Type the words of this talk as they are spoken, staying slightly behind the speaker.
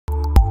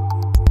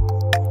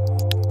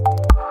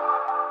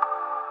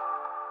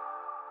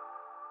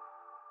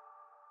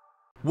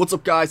What's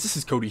up guys, this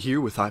is Cody here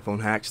with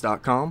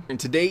iPhoneHacks.com, and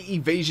today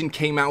evasi0n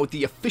came out with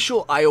the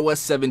official iOS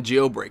 7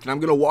 jailbreak, and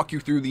I'm going to walk you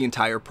through the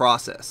entire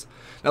process.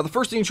 Now the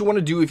first thing you want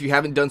to do if you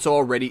haven't done so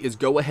already is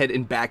go ahead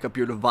and back up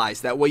your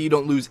device. That way you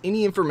don't lose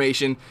any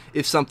information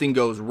if something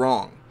goes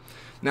wrong.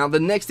 Now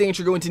the next thing that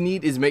you're going to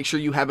need is make sure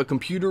you have a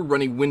computer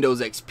running Windows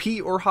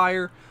XP or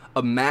higher,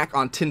 a Mac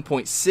on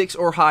 10.6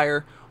 or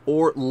higher,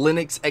 or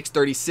Linux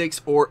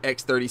x86 or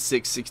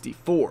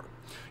x86-64.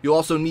 You'll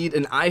also need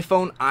an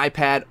iPhone,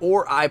 iPad,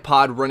 or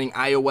iPod running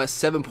iOS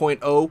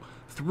 7.0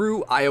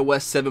 through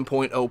iOS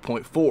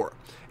 7.0.4,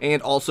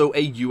 and also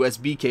a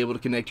USB cable to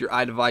connect your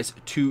iDevice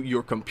to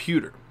your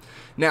computer.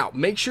 Now,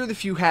 make sure that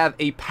if you have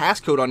a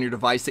passcode on your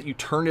device that you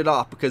turn it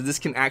off, because this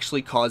can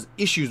actually cause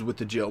issues with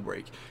the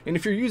jailbreak. And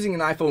if you're using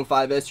an iPhone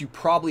 5S, you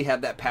probably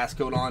have that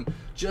passcode on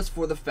just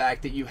for the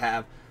fact that you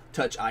have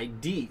Touch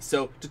ID.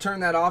 So to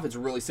turn that off, it's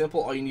really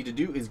simple. All you need to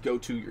do is go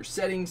to your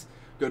settings,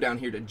 go down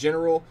here to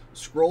General,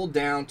 scroll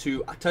down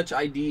to Touch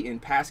ID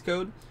and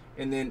Passcode,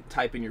 and then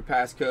type in your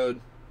passcode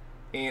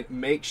and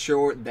make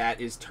sure that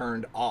is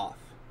turned off.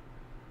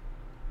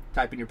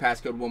 Type in your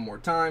passcode one more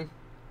time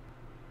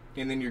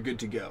and then you're good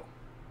to go.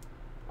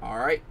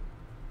 Alright,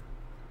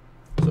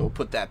 so we'll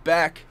put that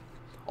back.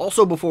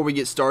 Also, before we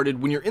get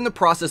started, when you're in the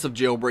process of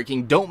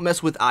jailbreaking, don't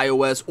mess with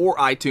iOS or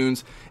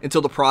iTunes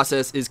until the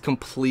process is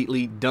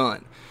completely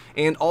done.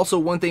 And also,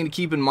 one thing to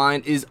keep in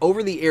mind is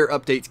over-the-air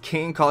updates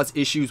can cause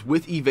issues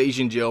with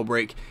evasi0n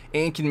jailbreak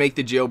and can make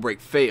the jailbreak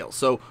fail.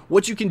 So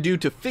what you can do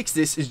to fix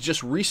this is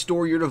just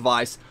restore your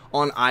device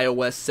on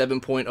iOS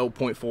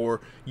 7.0.4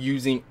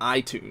 using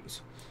iTunes.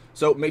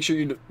 So make sure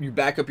you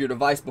back up your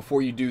device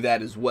before you do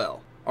that as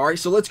well. Alright,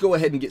 so let's go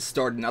ahead and get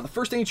started. Now the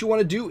first thing that you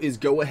want to do is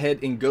go ahead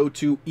and go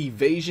to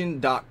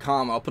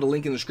evasi0n.com. I'll put a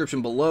link in the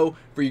description below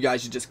for you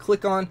guys to just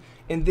click on,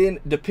 and then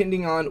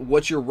depending on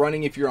what you're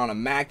running, if you're on a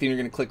Mac, then you're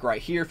going to click right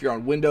here. If you're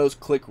on Windows,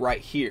 click right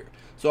here.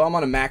 So I'm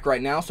on a Mac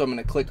right now, so I'm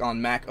going to click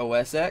on Mac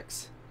OS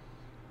X,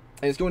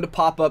 and it's going to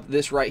pop up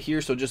this right here,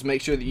 so just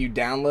make sure that you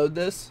download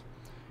this,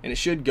 and it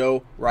should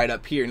go right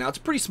up here. Now it's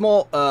a pretty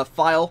small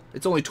file.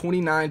 It's only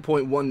 29.1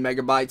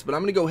 megabytes, but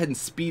I'm going to go ahead and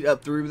speed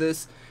up through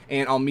this,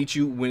 and I'll meet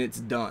you when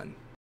it's done.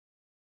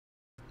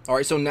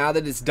 Alright, so now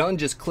that it's done,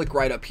 just click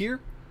right up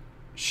here,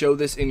 show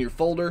this in your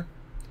folder,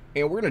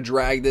 and we're going to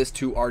drag this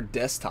to our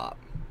desktop.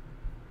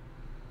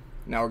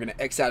 Now we're going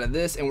to X out of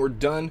this, and we're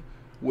done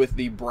with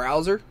the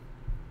browser.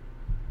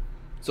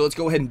 So let's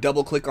go ahead and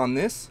double click on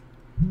this,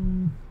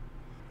 and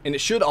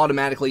it should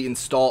automatically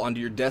install onto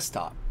your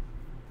desktop.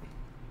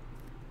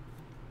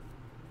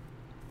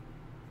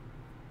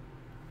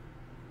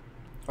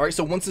 Alright,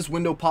 so once this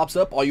window pops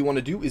up, all you want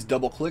to do is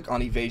double click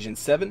on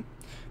evasi0n7.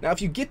 Now if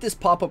you get this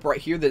pop-up right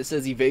here that it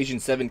says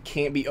evasi0n7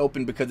 can't be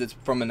opened because it's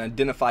from an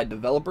identified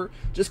developer,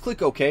 just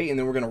click OK, and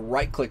then we're going to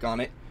right click on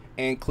it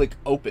and click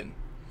open.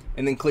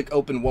 And then click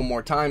open one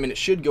more time, and it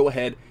should go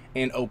ahead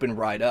and open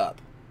right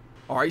up.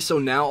 Alright, so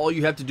now all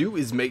you have to do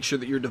is make sure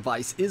that your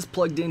device is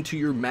plugged into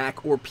your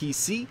Mac or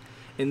PC,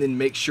 and then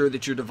make sure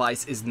that your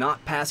device is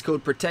not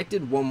passcode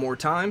protected one more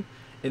time,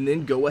 and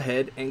then go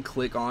ahead and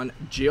click on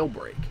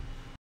jailbreak.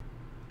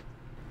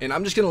 And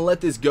I'm just going to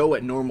let this go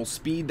at normal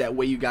speed, that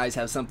way you guys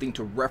have something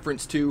to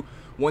reference to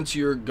once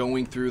you're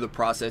going through the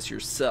process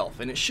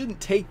yourself. And it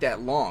shouldn't take that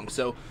long,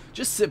 so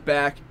just sit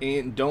back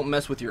and don't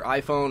mess with your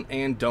iPhone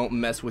and don't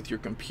mess with your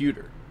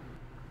computer.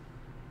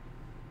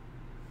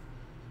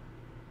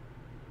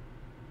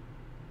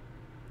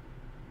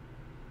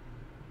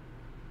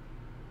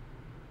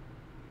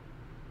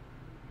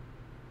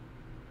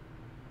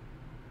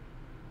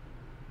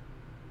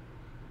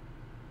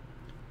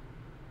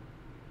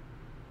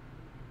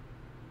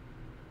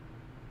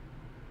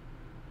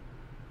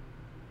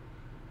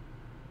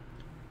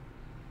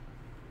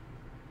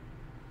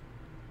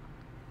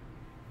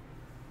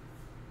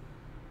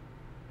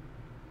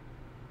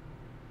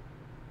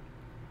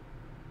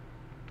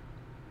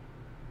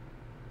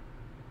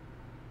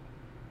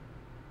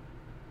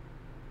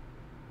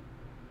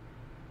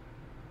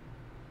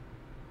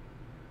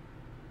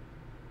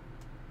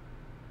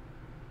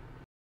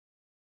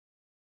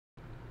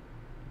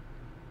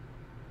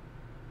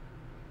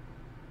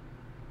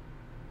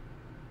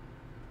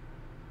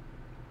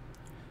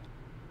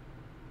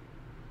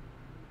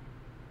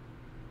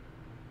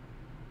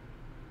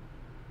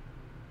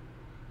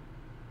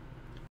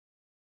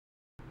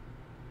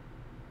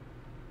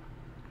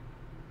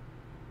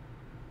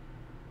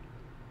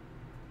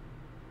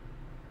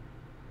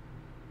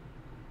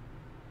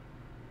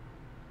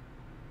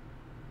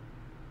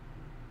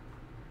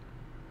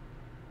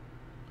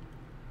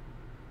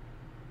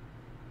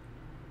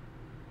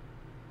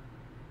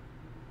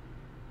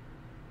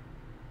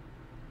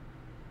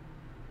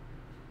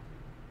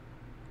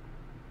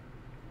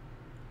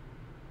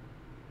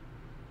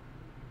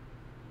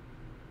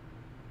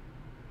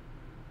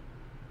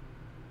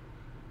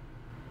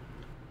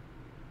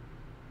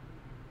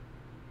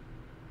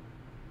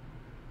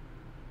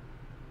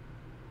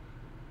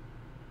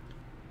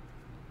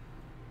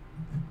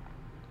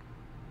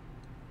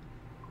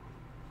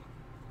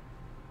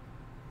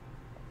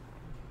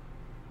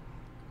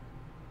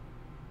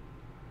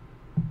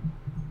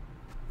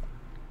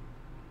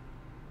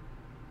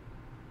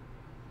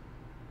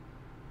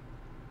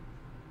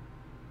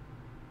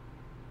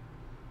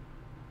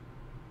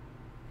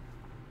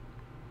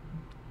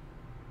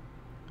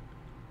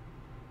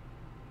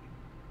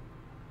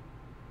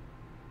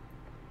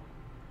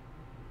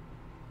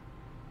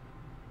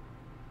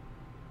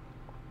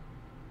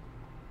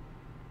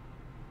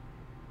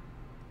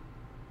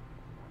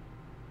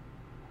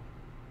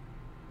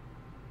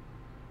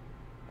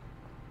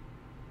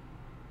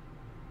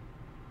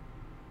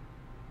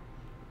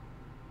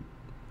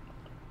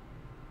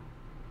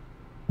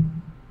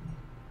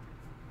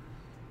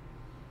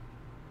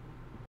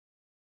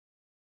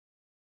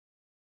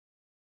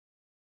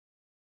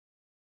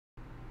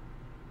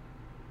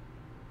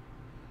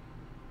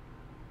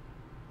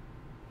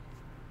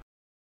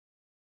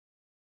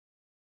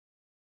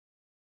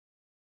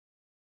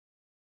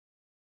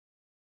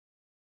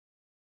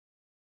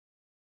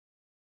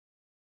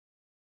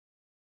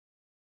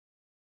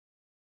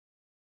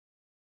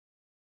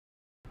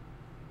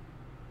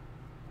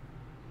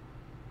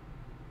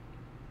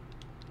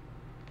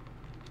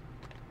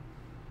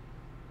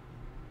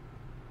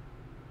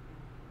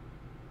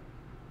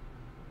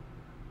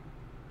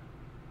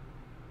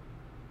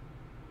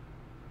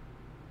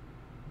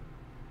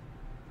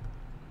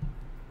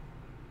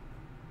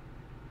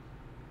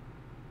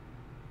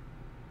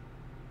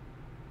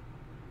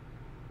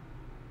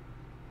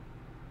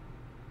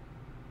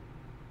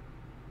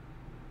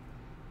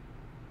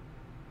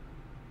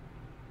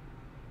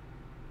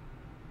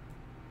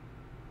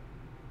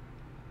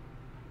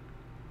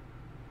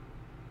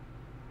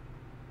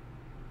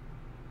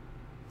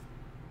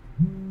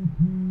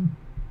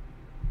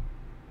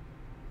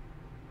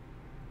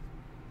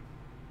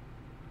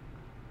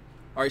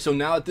 Alright, so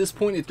now at this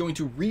point it's going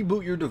to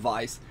reboot your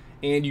device,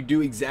 and you do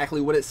exactly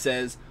what it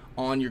says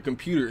on your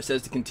computer. It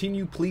says to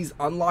continue, please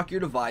unlock your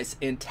device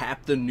and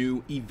tap the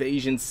new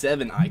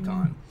evasi0n7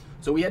 icon.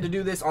 So we had to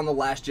do this on the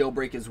last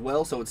jailbreak as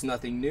well, so it's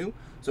nothing new.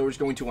 So we're just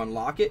going to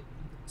unlock it,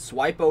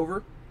 swipe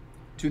over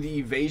to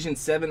the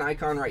evasi0n7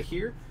 icon right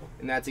here,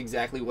 and that's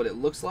exactly what it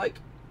looks like.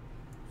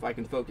 If I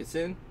can focus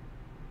in.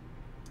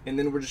 And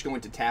then we're just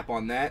going to tap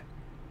on that,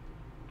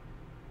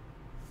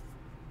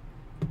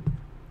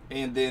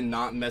 and then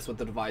not mess with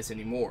the device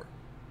anymore.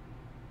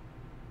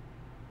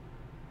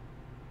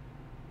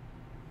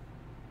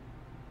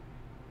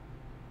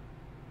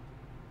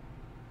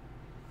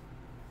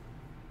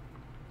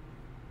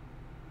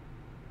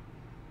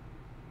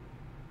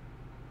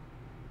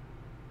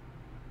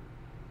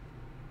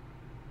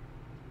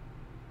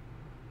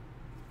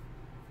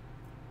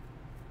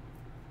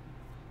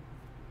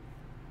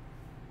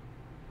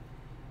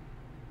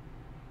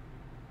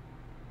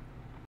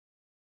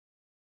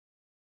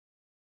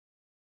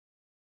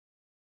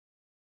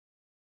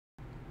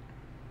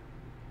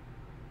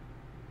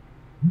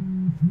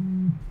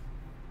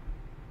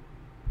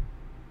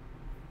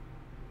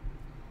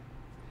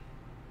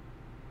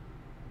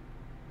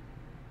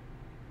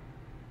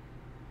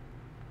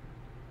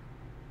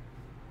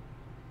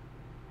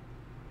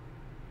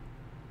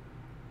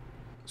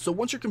 So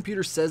once your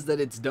computer says that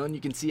it's done, you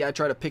can see I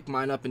try to pick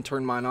mine up and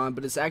turn mine on,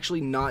 but it's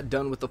actually not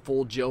done with the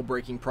full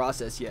jailbreaking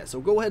process yet.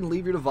 So go ahead and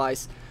leave your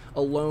device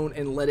alone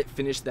and let it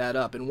finish that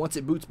up. And once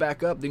it boots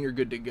back up, then you're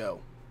good to go.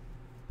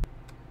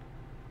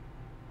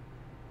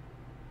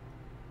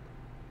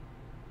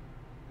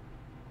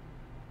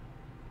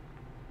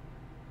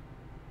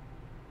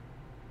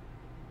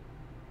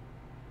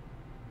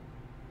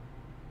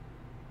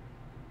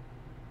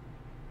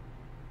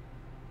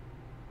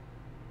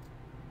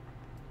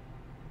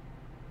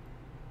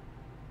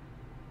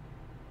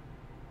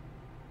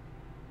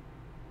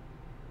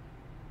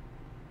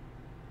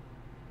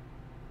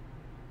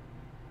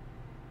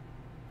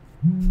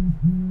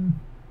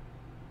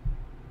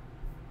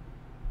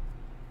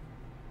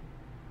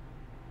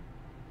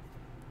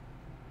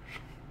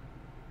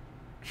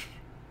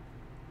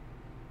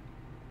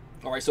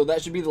 Alright, so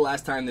that should be the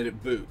last time that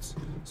it boots.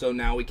 So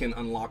now we can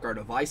unlock our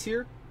device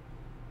here.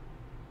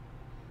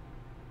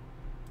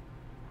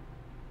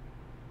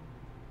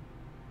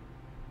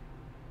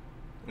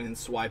 And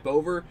swipe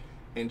over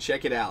and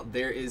check it out.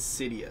 There is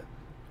Cydia.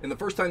 And the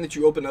first time that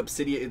you open up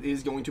Cydia, it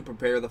is going to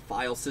prepare the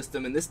file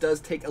system, and this does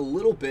take a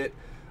little bit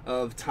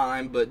of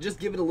time, but just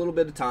give it a little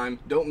bit of time.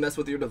 Don't mess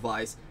with your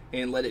device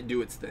and let it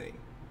do its thing.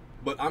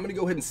 But I'm going to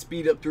go ahead and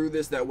speed up through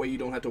this, that way you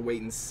don't have to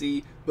wait and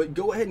see. But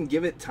go ahead and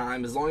give it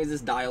time. As long as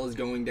this dial is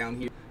going down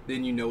here,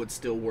 then you know it's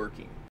still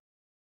working.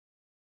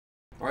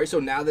 Alright,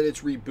 so now that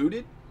it's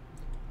rebooted,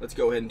 let's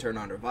go ahead and turn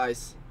on our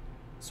device,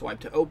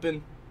 swipe to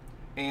open,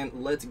 and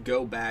let's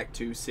go back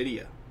to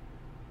Cydia.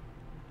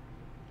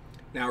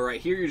 Now right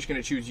here, you're just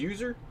going to choose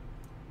user,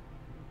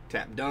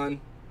 tap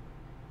done,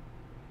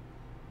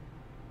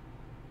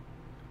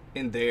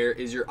 and there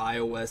is your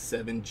iOS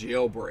 7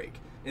 jailbreak.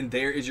 And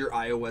there is your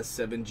iOS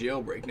 7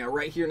 jailbreak. Now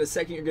right here in a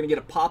second, you're going to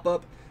get a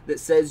pop-up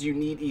that says you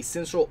need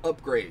essential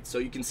upgrades. So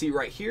you can see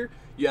right here,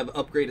 you have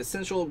upgrade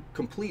essential,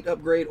 complete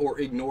upgrade, or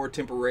ignore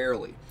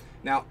temporarily.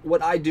 Now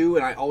what I do,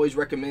 and I always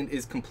recommend,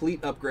 is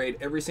complete upgrade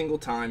every single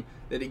time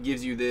that it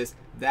gives you this.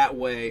 That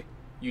way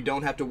you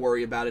don't have to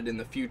worry about it in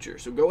the future.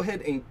 So go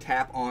ahead and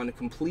tap on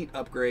complete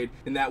upgrade,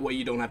 and that way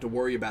you don't have to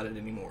worry about it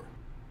anymore.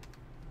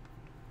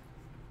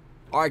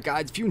 Alright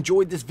guys, if you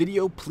enjoyed this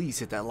video, please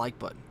hit that like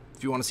button.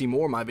 If you want to see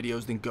more of my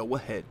videos, then go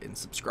ahead and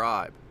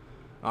subscribe.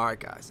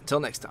 Alright guys, until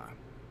next time,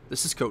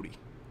 this is Cody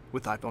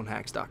with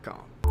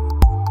iPhoneHacks.com.